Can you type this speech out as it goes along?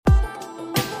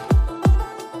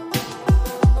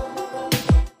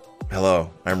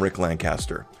Hello, I'm Rick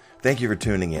Lancaster. Thank you for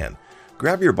tuning in.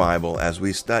 Grab your Bible as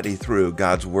we study through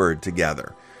God's Word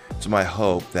together. It's my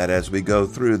hope that as we go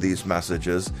through these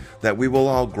messages, that we will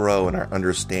all grow in our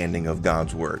understanding of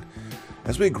God's Word.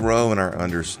 As we grow in our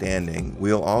understanding,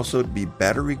 we'll also be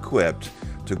better equipped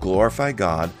to glorify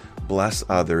God, bless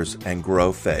others, and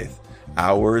grow faith,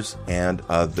 ours and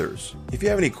others. If you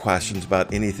have any questions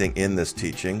about anything in this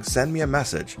teaching, send me a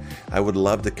message. I would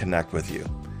love to connect with you.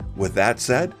 With that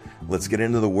said, let's get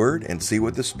into the Word and see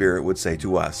what the Spirit would say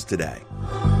to us today.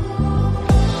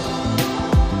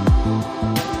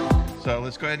 So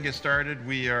let's go ahead and get started.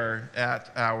 We are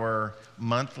at our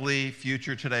monthly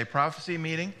Future Today Prophecy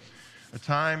meeting, a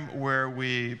time where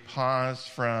we pause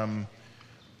from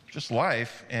just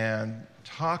life and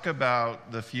talk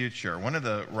about the future. One of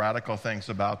the radical things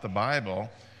about the Bible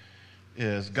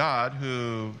is God,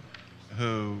 who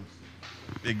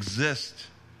exists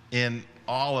in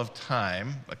all of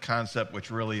time, a concept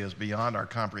which really is beyond our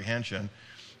comprehension,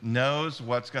 knows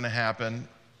what's going to happen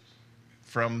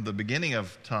from the beginning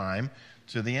of time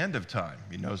to the end of time.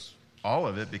 He knows all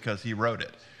of it because he wrote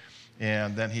it.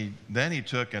 And then he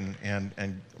took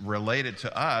and related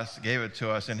to us, gave it to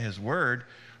us in his word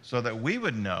so that we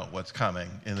would know what's coming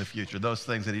in the future, those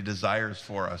things that he desires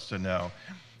for us to know.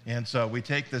 And so we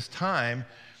take this time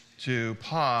to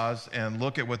pause and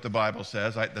look at what the Bible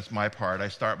says. That's my part. I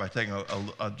start by taking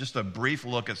just a brief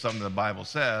look at something the Bible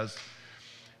says.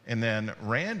 And then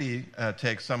Randy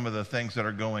takes some of the things that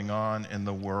are going on in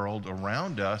the world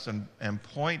around us and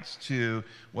points to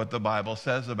what the Bible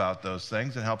says about those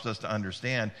things and helps us to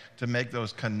understand, to make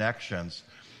those connections.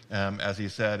 As he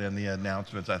said in the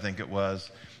announcements, I think it was,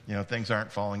 things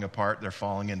aren't falling apart, they're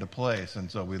falling into place.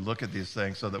 And so we look at these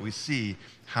things so that we see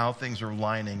how things are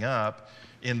lining up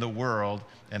in the world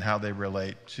and how they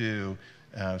relate to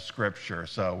Scripture.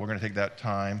 So we're going to take that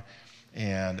time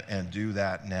and do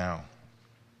that now.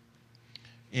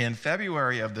 In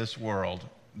February of this world,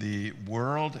 the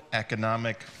World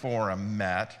Economic Forum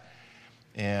met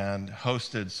and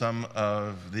hosted some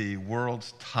of the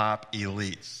world's top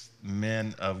elites,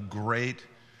 men of great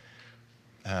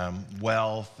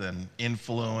wealth and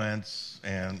influence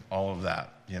and all of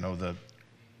that.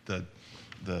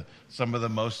 The some of the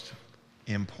most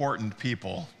important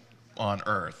people on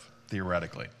earth,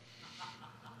 theoretically.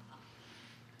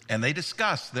 And they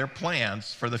discussed their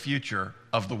plans for the future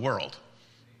of the world.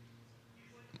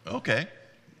 Okay,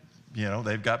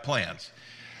 they've got plans.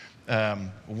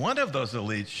 One of those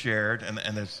elites shared,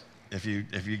 and there's, if you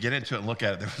get into it and look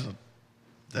at it,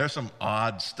 there's some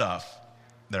odd stuff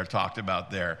that are talked about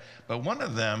there. But one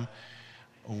of them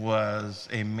was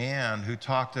a man who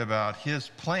talked about his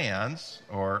plans,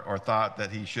 or thought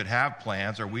that he should have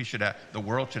plans, or the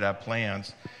world should have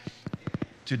plans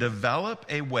to develop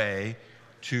a way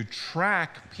to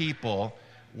track people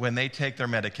when they take their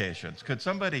medications. Could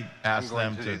somebody ask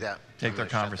them to take their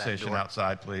conversation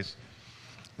outside, please?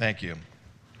 Thank you.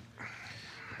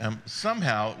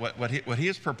 Somehow, what he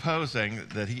is proposing,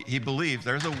 that he believes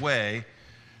there's a way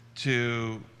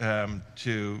to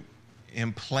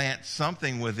implant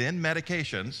something within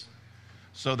medications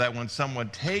so that when someone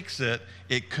takes it,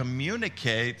 it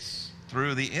communicates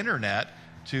through the internet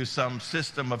to some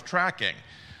system of tracking.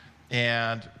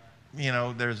 And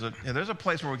there's a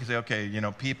place where we can say, okay,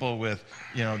 people with,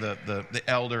 the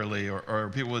elderly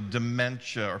or people with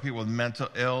dementia or people with mental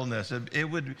illness, it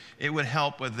would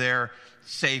help with their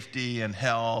safety and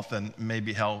health and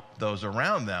maybe help those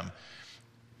around them.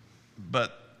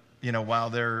 But, while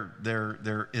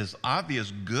there is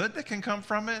obvious good that can come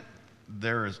from it,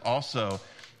 there is also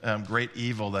great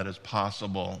evil that is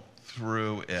possible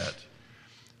through it.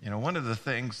 One of the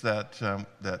things that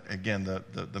again,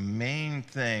 the main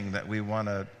thing that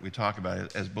we talk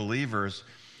about as believers,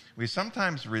 we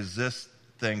sometimes resist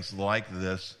things like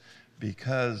this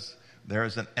because there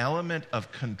is an element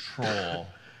of control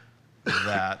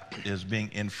that is being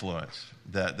influenced.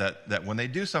 That when they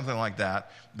do something like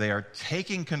that, they are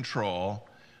taking control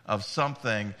of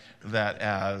something that,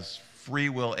 as free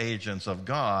will agents of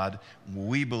God,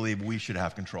 we believe we should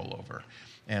have control over.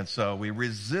 And so we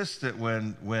resist it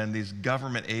when these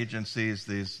government agencies,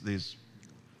 these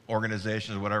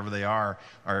organizations, whatever they are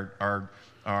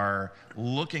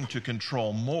looking to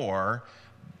control more,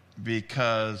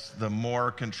 because the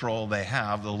more control they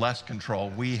have, the less control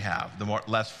we have,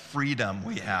 less freedom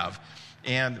we have.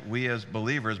 And we as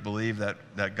believers believe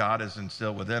that God has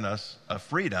instilled within us a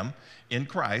freedom in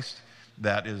Christ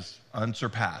that is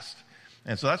unsurpassed.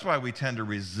 And so that's why we tend to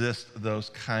resist those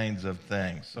kinds of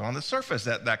things. So on the surface,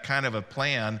 that kind of a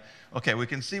plan, okay, we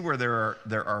can see where there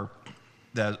are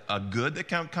a good that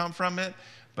can come from it,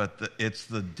 but it's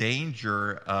the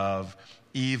danger of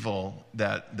evil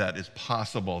that is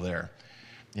possible there.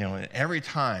 Every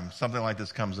time something like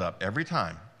this comes up,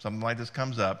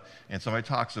 and somebody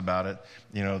talks about it,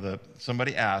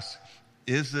 somebody asks,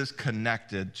 is this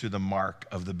connected to the mark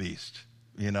of the beast?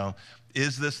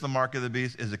 Is this the mark of the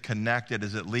beast? Is it connected?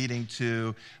 Is it leading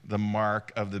to the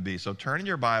mark of the beast? So turn in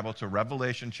your Bible to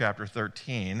Revelation chapter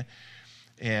 13,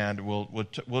 and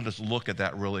we'll just look at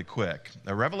that really quick.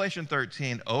 Now, Revelation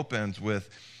 13 opens with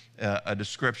a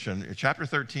description. Chapter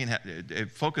 13,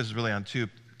 it focuses really on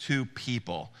two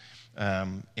people.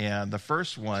 And the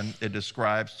first one, it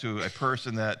describes to a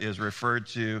person that is referred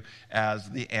to as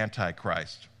the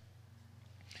Antichrist.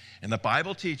 And the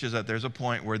Bible teaches that there's a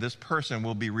point where this person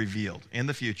will be revealed in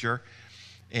the future,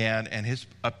 and his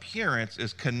appearance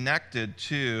is connected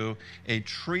to a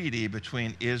treaty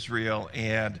between Israel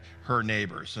and her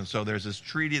neighbors. And so there's this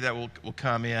treaty that will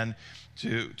come in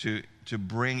to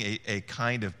bring a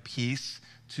kind of peace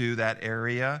to that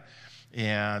area.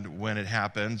 And when it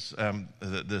happens,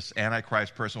 this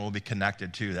Antichrist person will be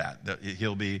connected to that.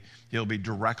 He'll be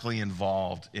directly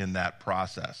involved in that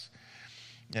process.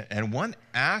 And one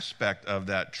aspect of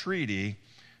that treaty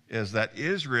is that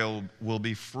Israel will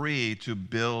be free to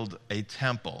build a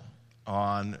temple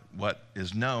on what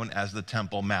is known as the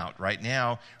Temple Mount. Right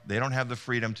now, they don't have the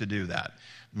freedom to do that.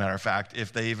 Matter of fact,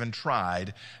 if they even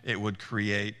tried, it would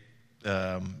create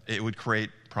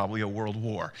probably a world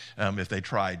war if they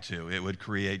tried to. It would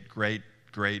create great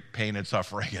pain and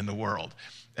suffering in the world.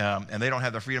 And they don't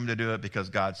have the freedom to do it because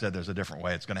God said there's a different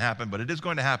way it's going to happen, but it is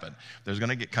going to happen. There's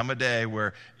going to come a day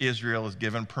where Israel is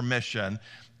given permission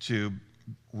to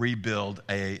rebuild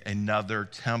another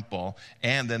temple,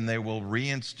 and then they will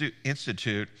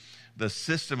reinstitute the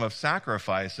system of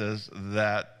sacrifices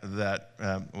that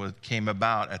came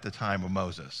about at the time of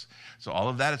Moses. So all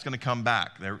of that is going to come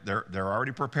back. They're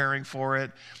already preparing for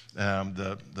it.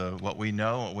 What we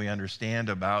know, what we understand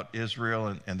about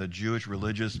Israel and the Jewish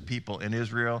religious people in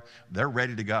Israel, they're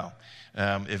ready to go.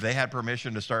 If they had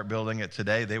permission to start building it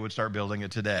today, they would start building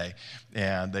it today,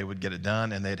 and they would get it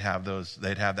done, and they'd have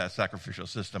that sacrificial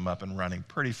system up and running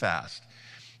pretty fast.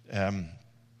 And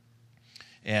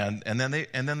then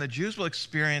the Jews will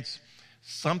experience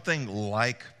something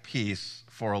like peace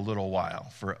for a little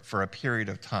while, for a period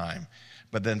of time.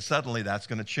 But then suddenly that's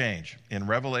going to change. In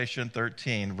Revelation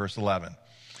 13, verse 11,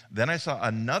 then I saw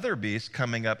another beast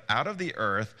coming up out of the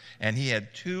earth, and he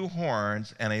had 2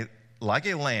 horns and like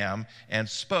a lamb, and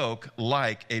spoke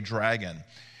like a dragon.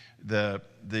 The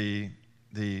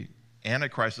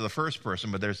Antichrist is the first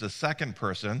person, but there's the second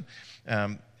person,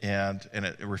 and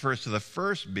it refers to the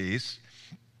first beast.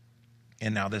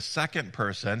 And now this second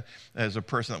person is a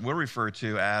person that we'll refer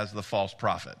to as the false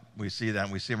prophet. We see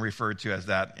him referred to as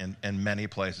that in many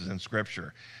places in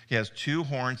Scripture. He has 2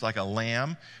 horns like a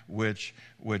lamb, which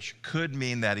could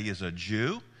mean that he is a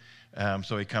Jew.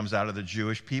 So he comes out of the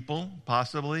Jewish people,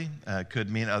 possibly.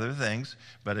 Could mean other things,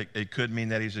 but it could mean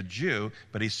that he's a Jew.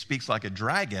 But he speaks like a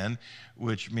dragon,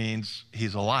 which means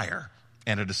he's a liar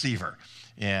and a deceiver.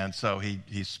 And so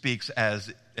he speaks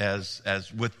as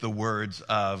with the words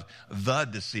of the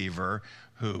deceiver,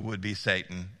 who would be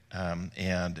Satan.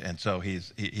 And so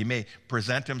he may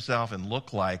present himself and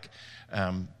look like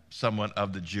someone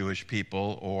of the Jewish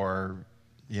people, or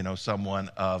someone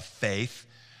of faith.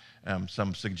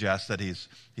 Some suggest that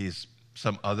he's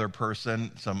some other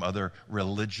person, some other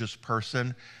religious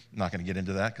person. I'm not going to get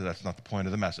into that because that's not the point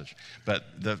of the message. But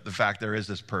the fact there is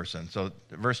this person. So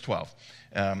verse 12,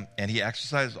 and he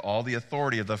exercises all the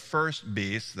authority of the first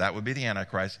beast, that would be the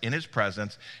Antichrist, in his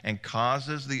presence, and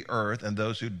causes the earth and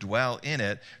those who dwell in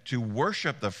it to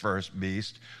worship the first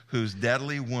beast, whose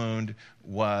deadly wound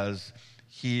was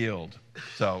healed.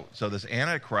 So this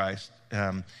Antichrist,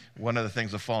 one of the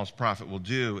things a false prophet will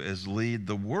do is lead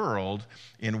the world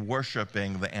in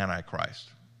worshiping the Antichrist.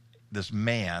 This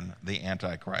man, the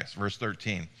Antichrist. Verse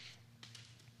 13.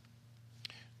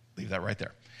 Leave that right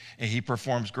there. And he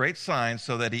performs great signs,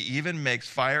 so that he even makes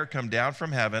fire come down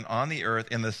from heaven on the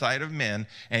earth in the sight of men,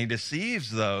 and he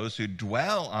deceives those who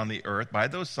dwell on the earth by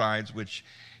those signs which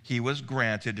he was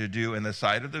granted to do in the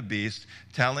sight of the beast,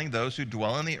 telling those who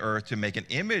dwell on the earth to make an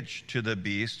image to the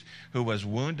beast, who was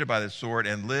wounded by the sword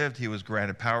and lived. He was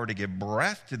granted power to give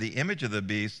breath to the image of the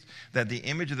beast, that the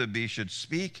image of the beast should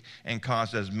speak, and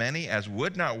cause as many as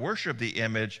would not worship the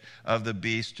image of the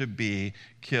beast to be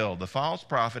killed. The false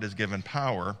prophet is given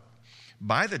power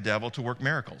by the devil to work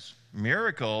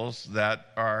miracles that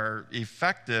are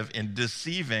effective in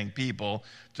deceiving people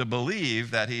to believe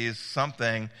that he's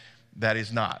something that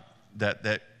he's not,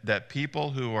 that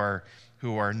people who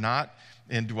are not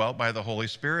indwelt by the Holy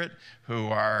Spirit, who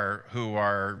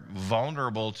are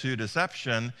vulnerable to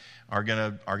deception, are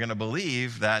gonna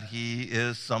believe that he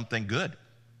is something good,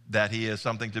 that he is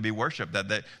something to be worshipped,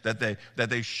 that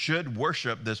they should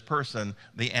worship this person,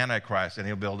 the Antichrist, and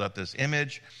he'll build up this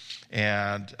image,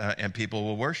 and people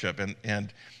will worship,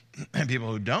 and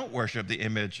people who don't worship the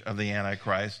image of the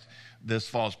Antichrist, this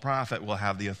false prophet will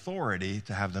have the authority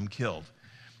to have them killed.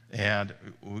 And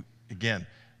again,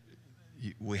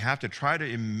 we have to try to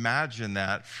imagine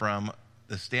that from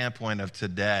the standpoint of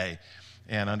today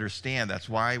and understand that's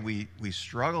why we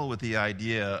struggle with the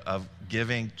idea of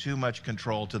giving too much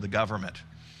control to the government.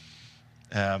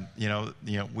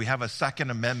 We have a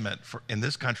Second Amendment in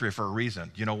this country for a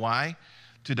reason. You know why?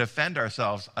 To defend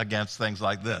ourselves against things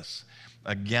like this,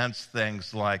 against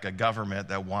things like a government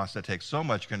that wants to take so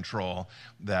much control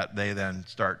that they then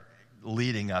start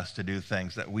leading us to do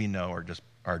things that we know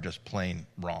are just plain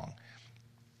wrong.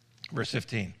 Verse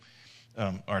 15.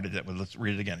 Let's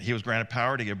read it again. He was granted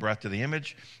power to give breath to the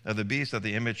image of the beast, that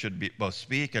the image should both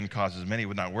speak and causes many who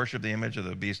would not worship the image of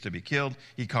the beast to be killed.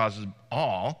 He causes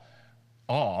all,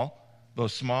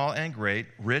 both small and great,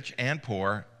 rich and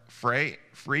poor, free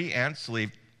and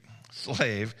slave,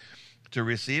 to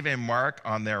receive a mark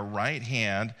on their right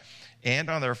hand and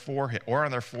on their forehead or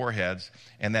on their foreheads,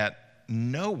 and that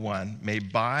no one may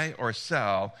buy or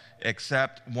sell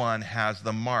except one has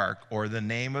the mark or the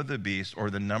name of the beast or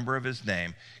the number of his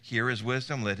name. Here is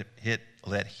wisdom.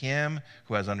 Let him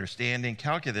who has understanding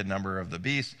calculate the number of the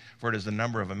beast, for it is the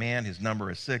number of a man. His number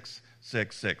is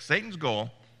 666. Satan's goal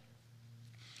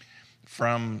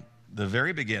from the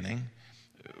very beginning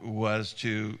was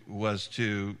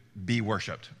to be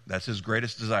worshipped. That's his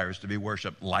greatest desire, is to be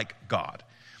worshipped like God.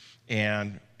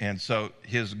 And so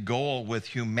his goal with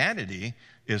humanity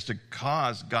is to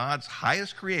cause God's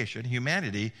highest creation,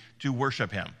 humanity, to worship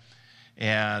him.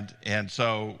 And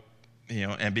so,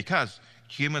 and because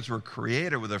humans were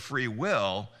created with a free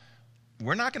will,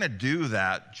 we're not going to do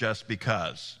that just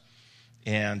because.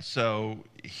 And so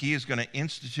he's going to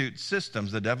institute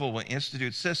systems, the devil will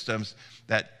institute systems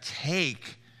that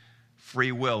take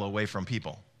free will away from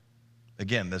people.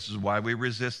 Again, this is why we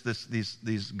resist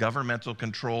these governmental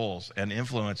controls and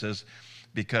influences,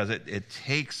 because it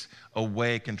takes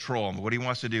away control. And what he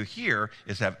wants to do here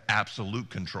is have absolute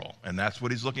control. And that's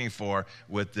what he's looking for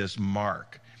with this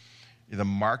mark. The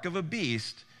mark of a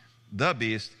beast, the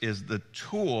beast, is the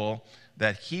tool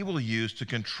that he will use to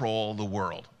control the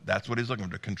world. That's what he's looking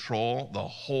for, to control the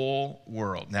whole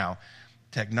world. Now,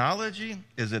 technology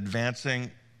is advancing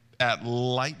at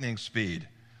lightning speed.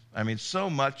 I mean, so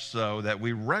much so that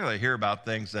we regularly hear about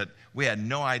things that we had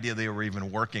no idea they were even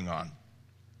working on.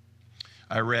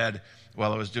 I read,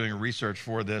 while I was doing research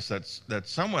for this, that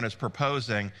someone is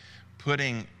proposing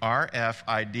putting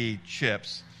RFID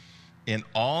chips in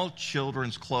all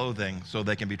children's clothing so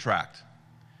they can be tracked.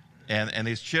 And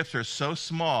these chips are so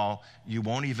small, you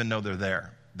won't even know they're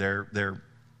there. They're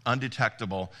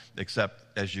undetectable,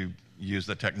 except as you use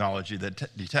the technology that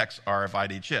detects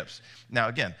RFID chips. Now,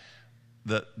 again,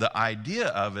 the idea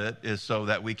of it is so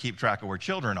that we keep track of where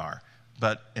children are.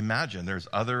 But imagine there's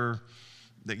other,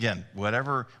 again,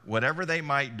 whatever they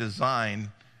might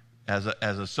design as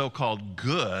a so-called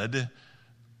good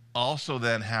also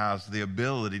then has the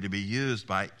ability to be used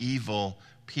by evil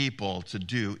people to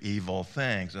do evil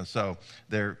things. And so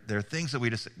there are things that we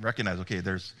just recognize, okay,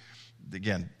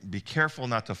 again, be careful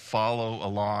not to follow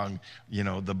along,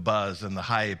 the buzz and the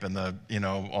hype and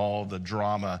all the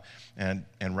drama, and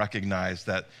recognize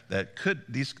that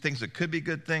these things that could be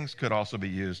good things could also be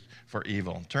used for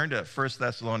evil. Turn to 1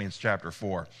 Thessalonians chapter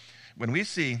 4. When we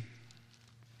see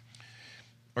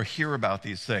or hear about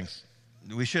these things,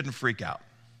 we shouldn't freak out.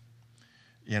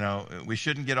 We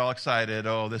shouldn't get all excited,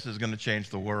 oh, this is going to change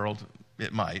the world.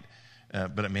 It might.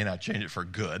 But it may not change it for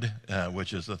good,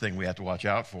 which is the thing we have to watch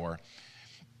out for.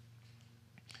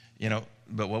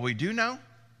 But what we do know,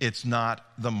 it's not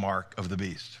the mark of the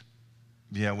beast.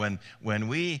 When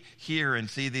we hear and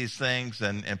see these things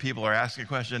and people are asking a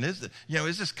question, is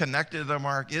this connected to the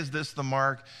mark? Is this the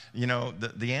mark?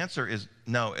 The answer is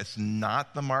no, it's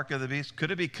not the mark of the beast.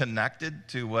 Could it be connected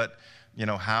to what,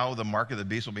 how the mark of the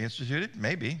beast will be instituted?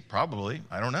 Maybe, probably,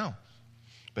 I don't know.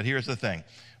 But here's the thing.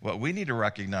 What we need to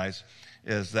recognize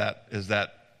is that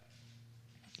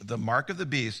the mark of the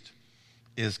beast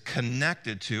is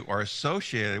connected to or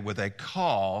associated with a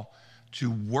call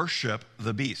to worship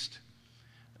the beast.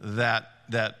 That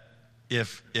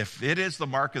if it is the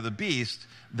mark of the beast,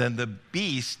 then the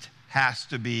beast has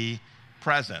to be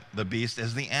present. The beast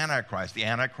is the Antichrist. The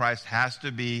Antichrist has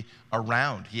to be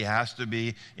around. He has to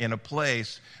be in a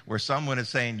place where someone is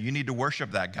saying, you need to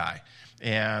worship that guy.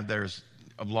 And there's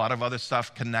a lot of other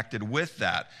stuff connected with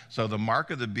that. So the mark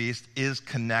of the beast is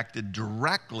connected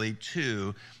directly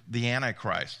to the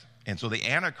Antichrist. And so the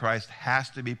Antichrist has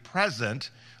to be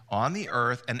present on the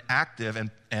earth and active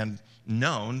and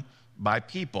known by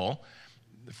people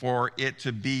for it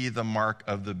to be the mark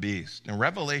of the beast. Now,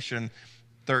 Revelation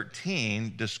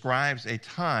 13 describes a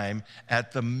time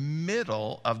at the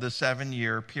middle of the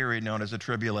 7-year period known as a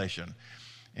tribulation.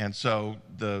 And so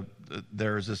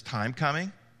there's this time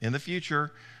coming in the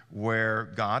future where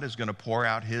God is going to pour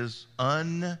out his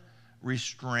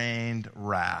unrestrained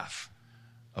wrath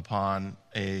upon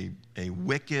a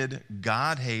wicked,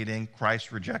 God-hating,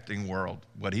 Christ-rejecting world.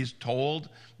 What he's told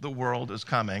the world is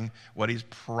coming, what he's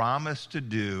promised to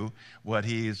do, what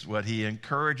he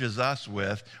encourages us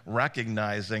with,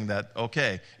 recognizing that,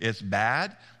 okay, it's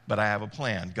bad, but I have a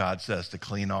plan, God says, to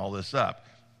clean all this up.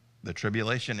 The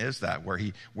tribulation is that, where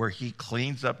he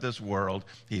cleans up this world,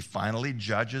 he finally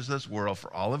judges this world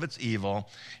for all of its evil,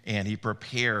 and he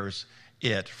prepares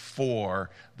it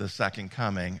for the second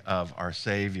coming of our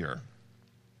Savior.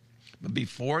 But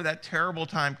before that terrible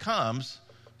time comes,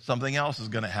 something else is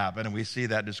going to happen, and we see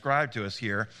that described to us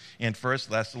here in 1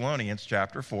 Thessalonians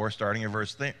chapter 4, starting in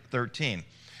verse 13.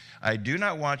 I do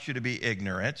not want you to be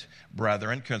ignorant,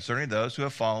 brethren, concerning those who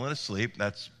have fallen asleep.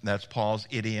 That's Paul's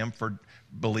idiom for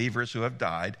believers who have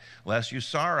died, lest you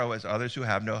sorrow as others who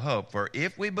have no hope. For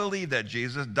if we believe that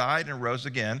Jesus died and rose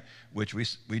again, which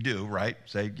we do, right?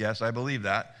 Say, yes, I believe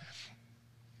that.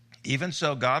 Even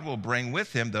so, God will bring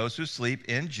with him those who sleep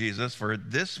in Jesus. For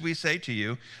this we say to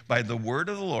you by the word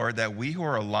of the Lord, that we who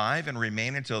are alive and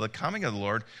remain until the coming of the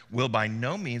Lord will by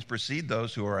no means precede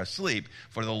those who are asleep.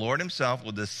 For the Lord himself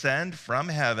will descend from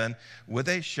heaven with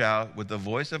a shout, with the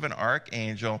voice of an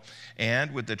archangel,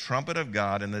 and with the trumpet of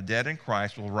God, and the dead in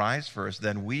Christ will rise first.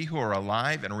 Then we who are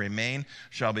alive and remain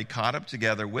shall be caught up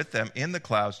together with them in the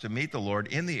clouds to meet the Lord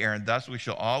in the air, and thus we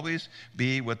shall always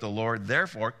be with the Lord.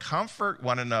 Therefore, comfort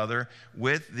one another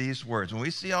with these words. When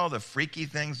we see all the freaky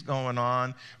things going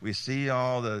on, we see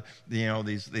all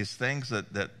these things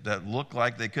that look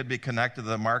like they could be connected to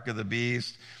the mark of the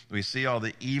beast. We see all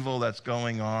the evil that's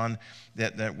going on.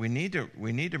 That we need to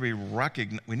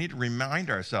remind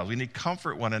ourselves. We need to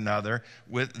comfort one another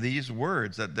with these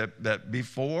words. That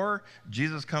before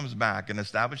Jesus comes back and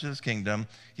establishes his kingdom,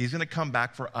 he's going to come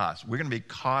back for us. We're going to be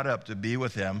caught up to be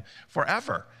with him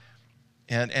forever.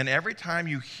 And every time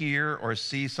you hear or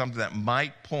see something that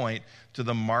might point to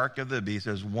the mark of the beast,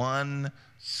 there's one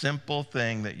simple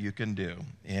thing that you can do.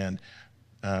 And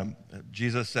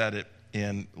Jesus said it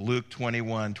in Luke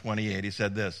 21:28. He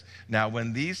said this, now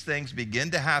when these things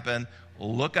begin to happen,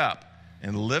 look up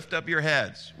and lift up your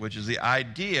heads, which is the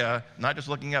idea, not just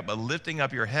looking up, but lifting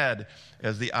up your head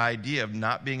as the idea of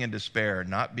not being in despair,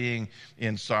 not being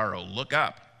in sorrow. Look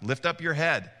up, lift up your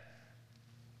head,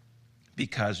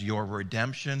 because your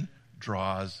redemption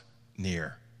draws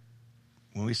near.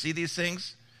 When we see these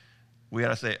things, we got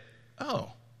to say,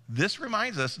 oh, this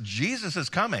reminds us Jesus is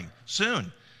coming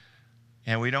soon.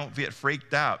 And we don't get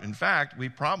freaked out. In fact, we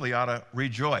probably ought to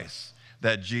rejoice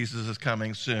that Jesus is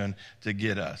coming soon to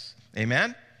get us.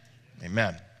 Amen?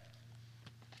 Amen.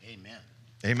 Amen.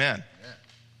 Amen.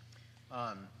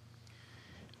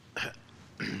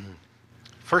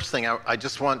 First thing, I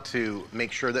just want to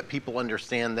make sure that people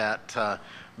understand that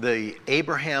the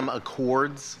Abraham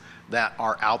Accords that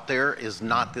are out there is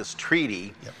not this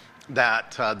treaty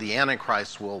that the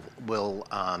Antichrist will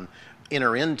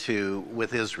enter into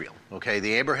with Israel. Okay,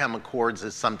 the Abraham Accords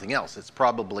is something else. It's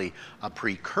probably a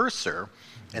precursor,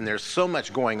 and there's so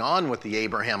much going on with the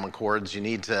Abraham Accords. You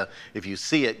need to, if you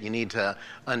see it, you need to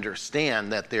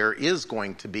understand that there is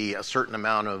going to be a certain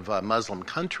amount of Muslim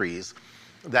countries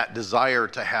that desire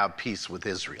to have peace with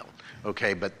Israel.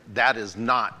 Okay, but that is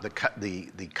not the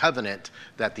covenant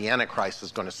that the Antichrist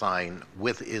is going to sign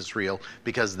with Israel,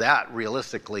 because that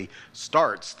realistically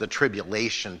starts the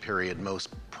tribulation period. Most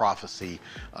prophecy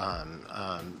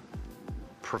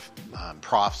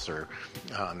profs or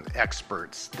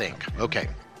experts think. Okay.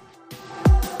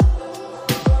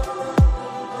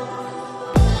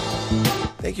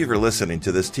 Thank you for listening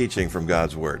to this teaching from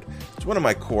God's Word. It's one of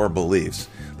my core beliefs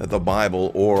that the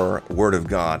Bible or Word of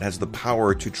God has the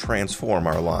power to transform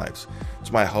our lives.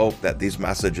 It's my hope that these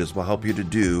messages will help you to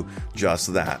do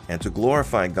just that and to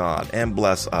glorify God and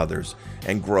bless others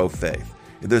and grow faith.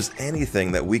 If there's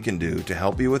anything that we can do to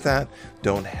help you with that,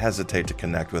 don't hesitate to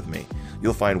connect with me.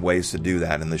 You'll find ways to do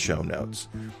that in the show notes.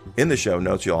 In the show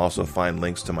notes, you'll also find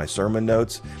links to my sermon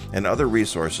notes and other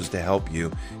resources to help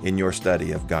you in your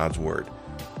study of God's Word.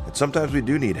 And sometimes we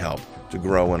do need help to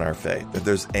grow in our faith. If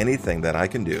there's anything that I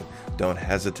can do, don't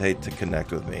hesitate to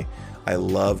connect with me. I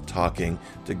love talking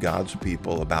to God's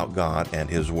people about God and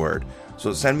His Word.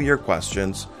 So send me your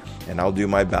questions, and I'll do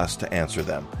my best to answer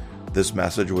them. This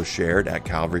message was shared at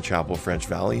Calvary Chapel French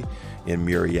Valley in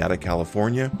Murrieta,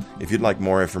 California. If you'd like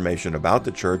more information about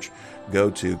the church, go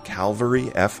to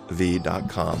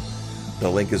calvaryfv.com. The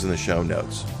link is in the show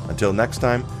notes. Until next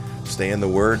time, stay in the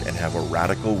Word and have a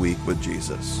radical week with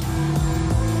Jesus.